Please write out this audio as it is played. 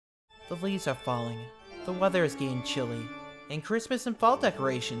The leaves are falling, the weather is getting chilly, and Christmas and fall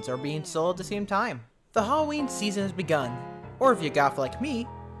decorations are being sold at the same time. The Halloween season has begun, or if you're goth like me,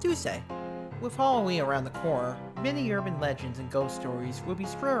 Tuesday. With Halloween around the corner, many urban legends and ghost stories will be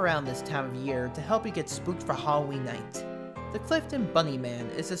spread around this time of year to help you get spooked for Halloween night. The Clifton Bunny Man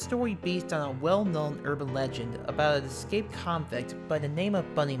is a story based on a well-known urban legend about an escaped convict by the name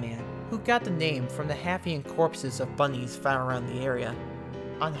of Bunny Man, who got the name from the half-eaten corpses of bunnies found around the area.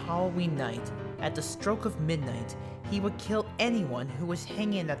 On Halloween night, at the stroke of midnight, he would kill anyone who was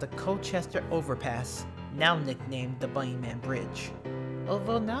hanging at the Colchester Overpass, now nicknamed the Bunny Man Bridge.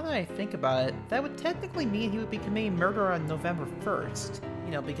 Although now that I think about it, that would technically mean he would be committing murder on November 1st.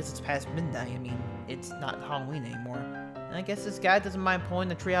 You know, because it's past midnight, I mean, it's not Halloween anymore. And I guess this guy doesn't mind pulling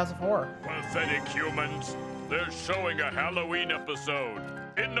the Treehouse of Horror. Pathetic humans! They're showing a Halloween episode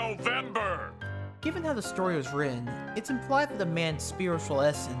in November! Given how the story was written, it's implied that the man's spiritual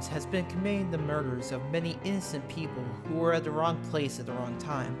essence has been committing the murders of many innocent people who were at the wrong place at the wrong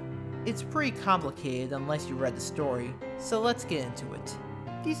time. It's pretty complicated unless you read the story, so let's get into it.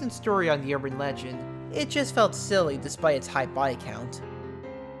 Decent story on the urban legend, it just felt silly despite its high body count.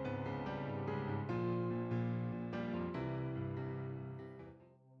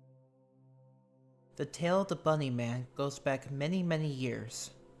 The tale of the Bunny Man goes back many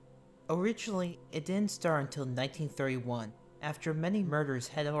years. Originally, it didn't start until 1931, after many murders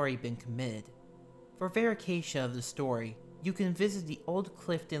had already been committed. For verification of the story, you can visit the Old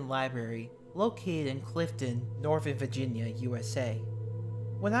Clifton Library, located in Clifton, Northern Virginia, USA.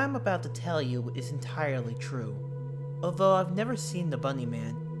 What I'm about to tell you is entirely true. Although I've never seen the Bunny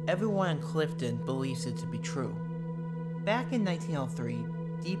Man, everyone in Clifton believes it to be true. Back in 1903,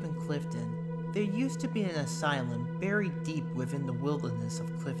 deep in Clifton, there used to be an asylum buried deep within the wilderness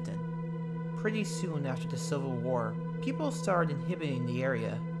of Clifton. Pretty soon after the Civil War, people started inhabiting the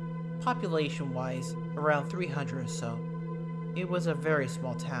area. Population-wise, around 300 or so. It was a very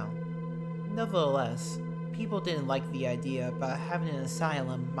small town. Nevertheless, people didn't like the idea about having an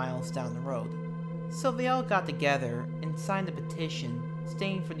asylum miles down the road. So they all got together and signed a petition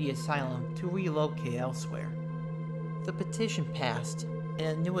stating for the asylum to relocate elsewhere. The petition passed,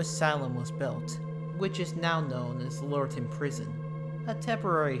 and a new asylum was built, which is now known as Lorton Prison, a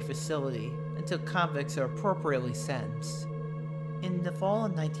temporary facility until convicts are appropriately sentenced. In the fall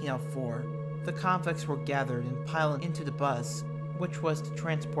of 1904, the convicts were gathered and piled into the bus, which was to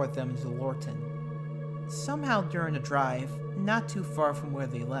transport them to Lorton. Somehow during the drive, not too far from where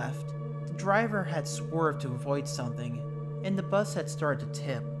they left, the driver had swerved to avoid something, and the bus had started to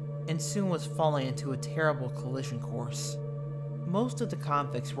tip, and soon was falling into a terrible collision course. Most of the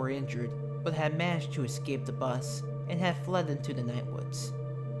convicts were injured, but had managed to escape the bus and had fled into the night woods.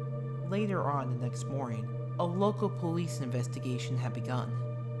 Later on the next morning, a local police investigation had begun,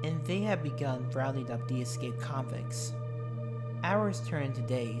 and they had begun rounding up the escaped convicts. Hours turned into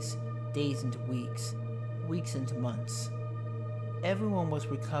days, days into weeks, weeks into months. Everyone was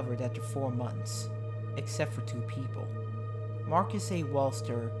recovered after 4 months, except for 2 people, Marcus A.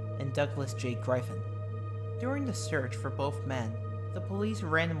 Walster and Douglas J. Griffin. During the search for both men, the police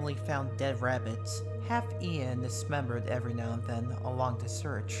randomly found dead rabbits, half-eaten and dismembered every now and then along the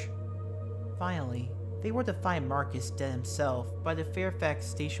search. Finally, they were to find Marcus dead himself by the Fairfax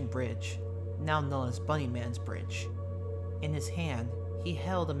Station Bridge, now known as Bunny Man's Bridge. In his hand, he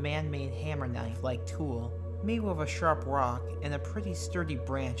held a man-made hammer knife-like tool made with a sharp rock and a pretty sturdy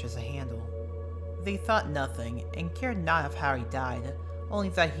branch as a handle. They thought nothing and cared not of how he died, only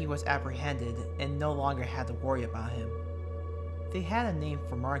that he was apprehended and no longer had to worry about him. They had a name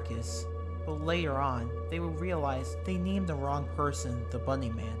for Marcus, but later on, they would realize they named the wrong person the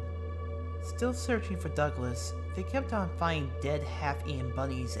Bunny Man. Still searching for Douglas, they kept on finding dead half-eaten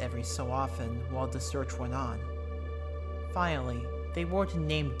bunnies every so often while the search went on. Finally, they were to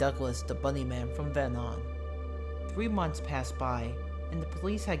name Douglas the Bunny Man from then on. 3 months passed by, and the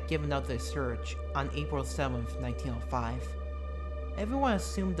police had given up their search on April 7th, 1905. Everyone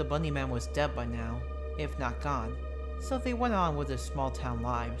assumed the Bunny Man was dead by now, if not gone, so they went on with their small-town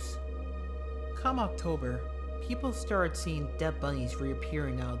lives. Come October, people started seeing dead bunnies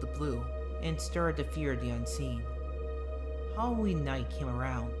reappearing out of the blue, and started to fear the unseen. Halloween night came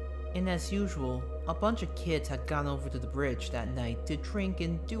around, and as usual, a bunch of kids had gone over to the bridge that night to drink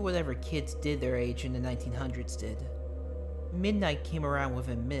and do whatever kids did their age in the 1900s did. Midnight came around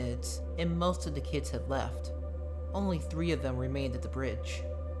within minutes, and most of the kids had left. Only 3 of them remained at the bridge.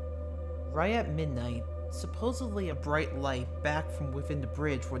 Right at midnight, supposedly a bright light back from within the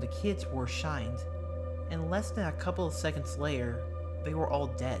bridge where the kids were shined, and less than a couple of seconds later, they were all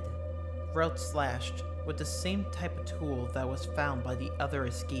dead. Throats slashed, with the same type of tool that was found by the other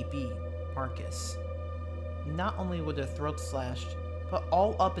escapee, Marcus. Not only were their throats slashed, but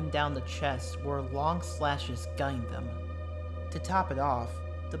all up and down the chest were long slashes gutting them. To top it off,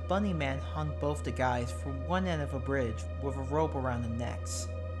 the Bunny Man hung both the guys from one end of a bridge with a rope around their necks,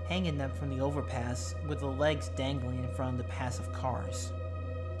 hanging them from the overpass with the legs dangling in front of the passive cars.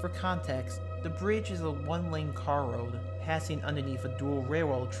 For context, the bridge is a one-lane car road passing underneath a dual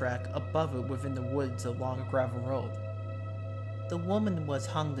railroad track above it within the woods along a gravel road. The woman was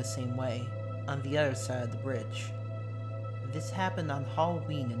hung the same way, on the other side of the bridge. This happened on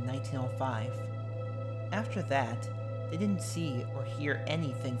Halloween in 1905. After that, they didn't see or hear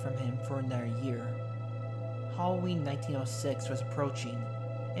anything from him for another year. Halloween 1906 was approaching,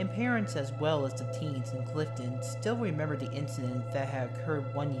 and parents as well as the teens in Clifton still remember the incident that had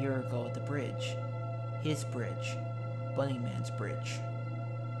occurred 1 year ago at the bridge. His bridge. Bunny Man's Bridge.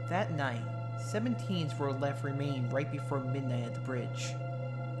 That night, 7 teens were left remaining right before midnight at the bridge.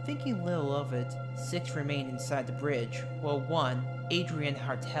 Thinking little of it, 6 remained inside the bridge, while one, Adrian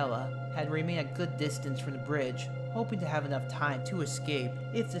Hartella, had remained a good distance from the bridge, hoping to have enough time to escape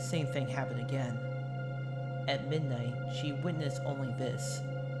if the same thing happened again. At midnight, she witnessed only this: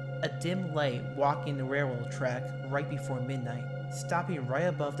 a dim light walking the railroad track right before midnight, stopping right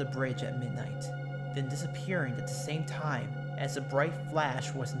above the bridge at midnight, then disappearing at the same time as a bright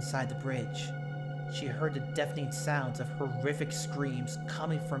flash was inside the bridge. She heard the deafening sounds of horrific screams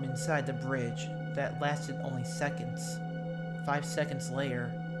coming from inside the bridge that lasted only seconds. 5 seconds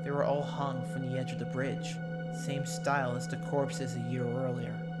later, they were all hung from the edge of the bridge, same style as the corpses a year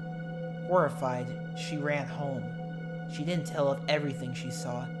earlier. Horrified, she ran home. She didn't tell of everything she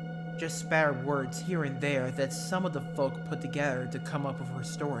saw, just spattered words here and there that some of the folk put together to come up with her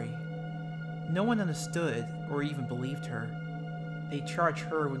story. No one understood or even believed her. They charged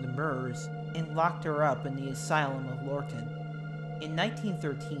her with the murders and locked her up in the asylum of Lorton. In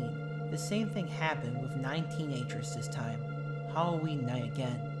 1913, the same thing happened with 9 teenagers this time, Halloween night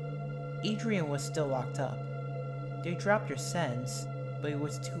again. Adrian was still locked up. They dropped her sentence, but it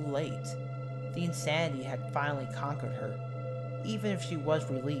was too late. The insanity had finally conquered her. Even if she was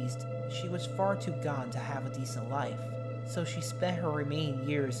released, she was far too gone to have a decent life, so she spent her remaining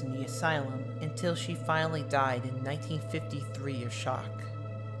years in the asylum until she finally died in 1953 of shock.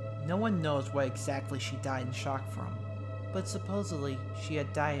 No one knows what exactly she died in shock from, but supposedly she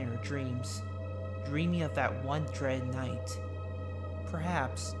had died in her dreams, dreaming of that one dread night.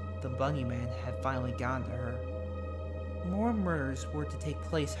 Perhaps the Bunny Man had finally gotten to her. More murders were to take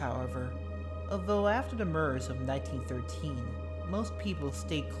place, however, although after the murders of 1913, most people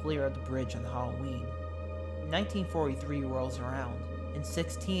stayed clear of the bridge on Halloween. 1943 rolls around, and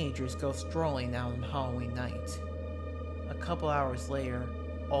 6 teenagers go strolling out on Halloween night. A couple hours later,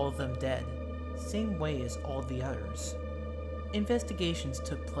 all of them dead, same way as all the others. Investigations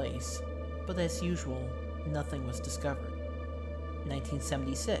took place, but as usual, nothing was discovered.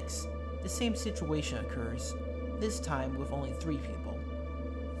 1976, the same situation occurs, this time with only 3 people.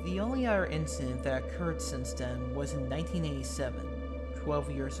 The only other incident that occurred since then was in 1987,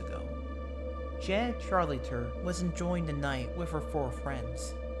 12 years ago. Janet Charliter was enjoying the night with her 4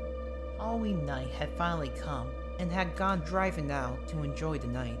 friends. Halloween night had finally come and had gone driving out to enjoy the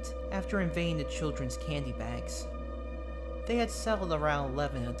night after invading the children's candy bags. They had settled around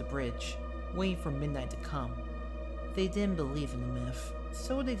 11 at the bridge, waiting for midnight to come. They didn't believe in the myth,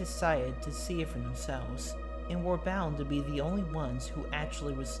 so they decided to see it for themselves, and were bound to be the only ones who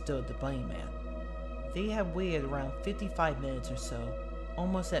actually withstood the Bunny Man. They had waited around 55 minutes or so,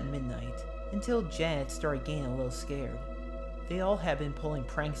 almost at midnight, until Janet started getting a little scared. They all had been pulling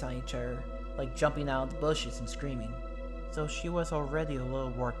pranks on each other, like jumping out of the bushes and screaming, so she was already a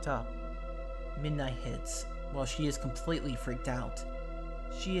little worked up. Midnight hits, while she is completely freaked out.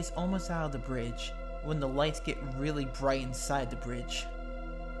 She is almost out of the bridge, when the lights get really bright inside the bridge.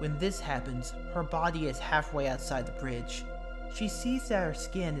 When this happens, her body is halfway outside the bridge. She sees that her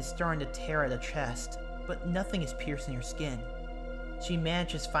skin is starting to tear at her chest, but nothing is piercing her skin. She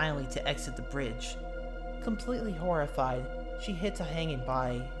manages finally to exit the bridge. Completely horrified, she hits a hanging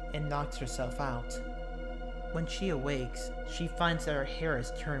body and knocks herself out. When she awakes, she finds that her hair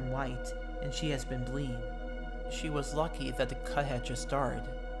has turned white and she has been bleeding. She was lucky that the cut had just started.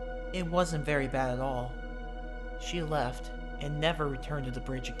 It wasn't very bad at all. She left and never returned to the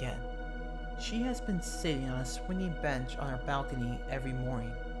bridge again. She has been sitting on a swinging bench on her balcony every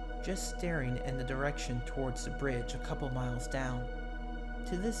morning, just staring in the direction towards the bridge a couple miles down.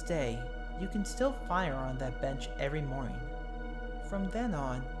 To this day, you can still find her on that bench every morning. From then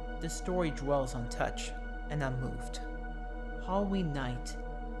on, the story dwells untouched and unmoved. Halloween night.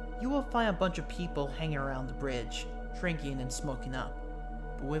 You will find a bunch of people hanging around the bridge, drinking and smoking up.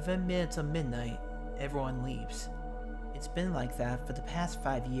 But within minutes of midnight, everyone leaves. It's been like that for the past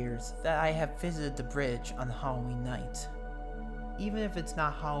 5 years that I have visited the bridge on Halloween night. Even if it's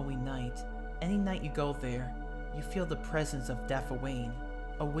not Halloween night, any night you go there, you feel the presence of Death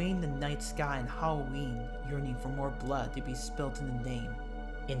awaiting the night sky and Halloween yearning for more blood to be spilled in the name.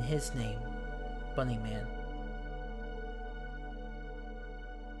 In his name, Bunny Man.